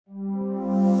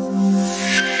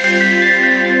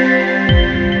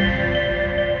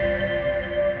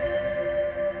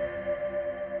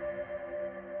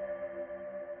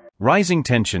Rising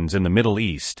tensions in the Middle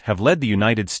East have led the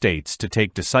United States to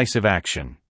take decisive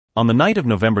action. On the night of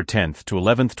November 10 to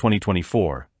 11,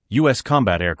 2024, U.S.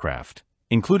 combat aircraft,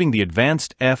 including the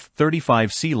advanced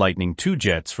F-35C Lightning II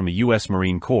jets from the U.S.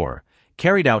 Marine Corps,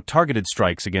 carried out targeted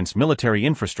strikes against military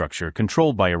infrastructure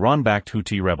controlled by Iran-backed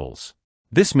Houthi rebels.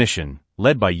 This mission,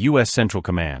 led by U.S. Central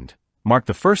Command, marked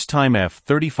the first time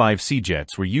F-35C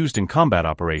jets were used in combat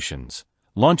operations,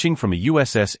 launching from the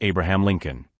USS Abraham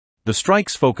Lincoln. The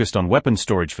strikes focused on weapons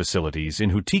storage facilities in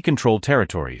Houthi-controlled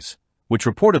territories, which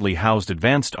reportedly housed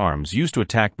advanced arms used to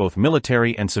attack both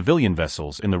military and civilian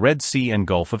vessels in the Red Sea and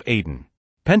Gulf of Aden.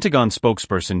 Pentagon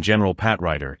spokesperson General Pat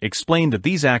Ryder explained that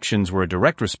these actions were a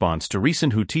direct response to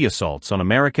recent Houthi assaults on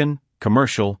American,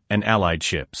 commercial, and allied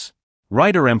ships.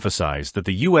 Ryder emphasized that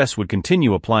the U.S. would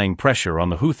continue applying pressure on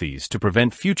the Houthis to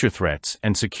prevent future threats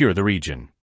and secure the region.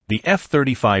 The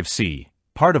F-35C,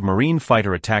 part of Marine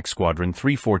Fighter Attack Squadron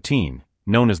 314,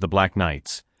 known as the Black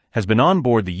Knights, has been on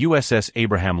board the USS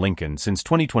Abraham Lincoln since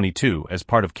 2022 as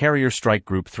part of Carrier Strike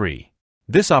Group 3.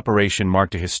 This operation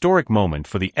marked a historic moment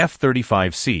for the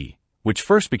F-35C, which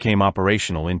first became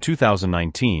operational in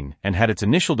 2019 and had its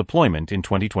initial deployment in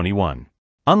 2021.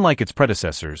 Unlike its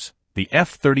predecessors, the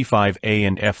F-35A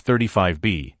and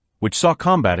F-35B, which saw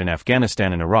combat in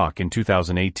Afghanistan and Iraq in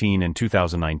 2018 and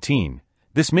 2019,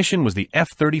 this mission was the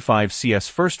F-35C's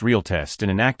first real test in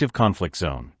an active conflict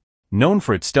zone. Known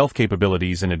for its stealth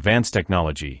capabilities and advanced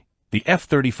technology, the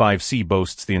F-35C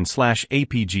boasts the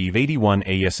APG-81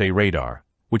 AESA radar,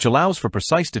 which allows for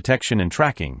precise detection and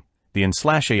tracking, the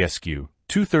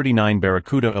ASQ-239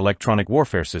 Barracuda electronic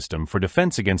warfare system for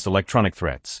defense against electronic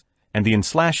threats, and the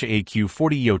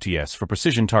AQ-40 EOTS for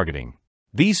precision targeting.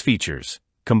 These features,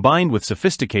 combined with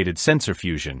sophisticated sensor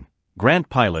fusion, grant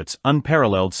pilots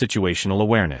unparalleled situational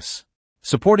awareness.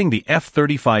 Supporting the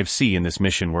F-35C in this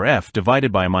mission were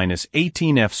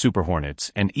F-18F Super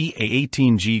Hornets and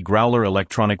EA-18G Growler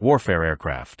electronic warfare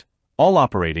aircraft, all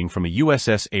operating from a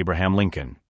USS Abraham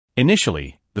Lincoln.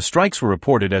 Initially, the strikes were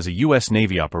reported as a U.S.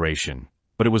 Navy operation,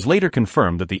 but it was later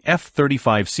confirmed that the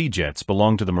F-35C jets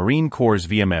belonged to the Marine Corps'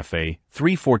 VMFA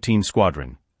 314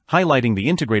 Squadron, highlighting the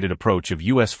integrated approach of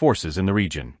U.S. forces in the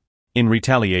region. In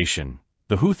retaliation,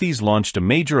 the Houthis launched a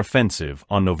major offensive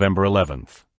on November 11.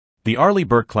 The Arleigh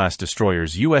Burke-class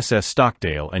destroyers USS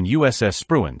Stockdale and USS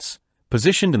Spruance,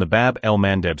 positioned in the Bab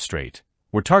el-Mandeb Strait,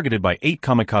 were targeted by 8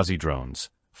 kamikaze drones,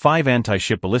 5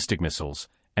 anti-ship ballistic missiles,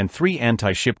 and 3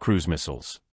 anti-ship cruise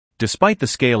missiles. Despite the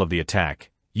scale of the attack,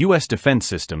 U.S. defense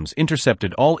systems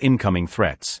intercepted all incoming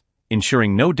threats,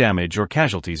 ensuring no damage or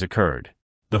casualties occurred.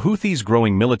 The Houthis'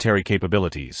 growing military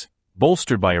capabilities,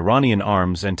 bolstered by Iranian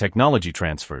arms and technology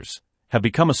transfers, have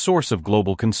become a source of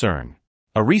global concern.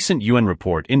 A recent UN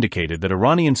report indicated that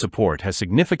Iranian support has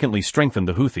significantly strengthened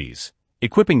the Houthis,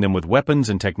 equipping them with weapons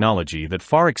and technology that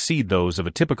far exceed those of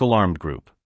a typical armed group.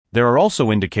 There are also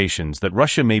indications that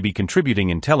Russia may be contributing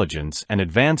intelligence and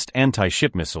advanced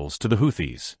anti-ship missiles to the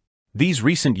Houthis. These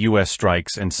recent U.S.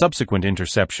 strikes and subsequent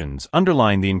interceptions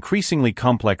underline the increasingly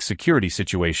complex security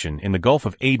situation in the Gulf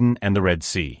of Aden and the Red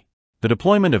Sea. The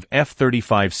deployment of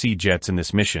F-35C jets in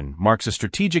this mission marks a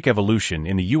strategic evolution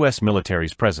in the U.S.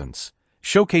 military's presence,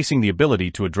 showcasing the ability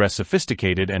to address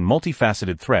sophisticated and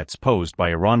multifaceted threats posed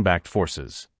by Iran-backed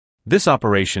forces. This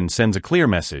operation sends a clear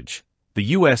message: the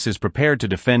U.S. is prepared to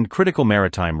defend critical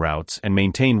maritime routes and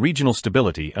maintain regional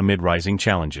stability amid rising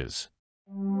challenges.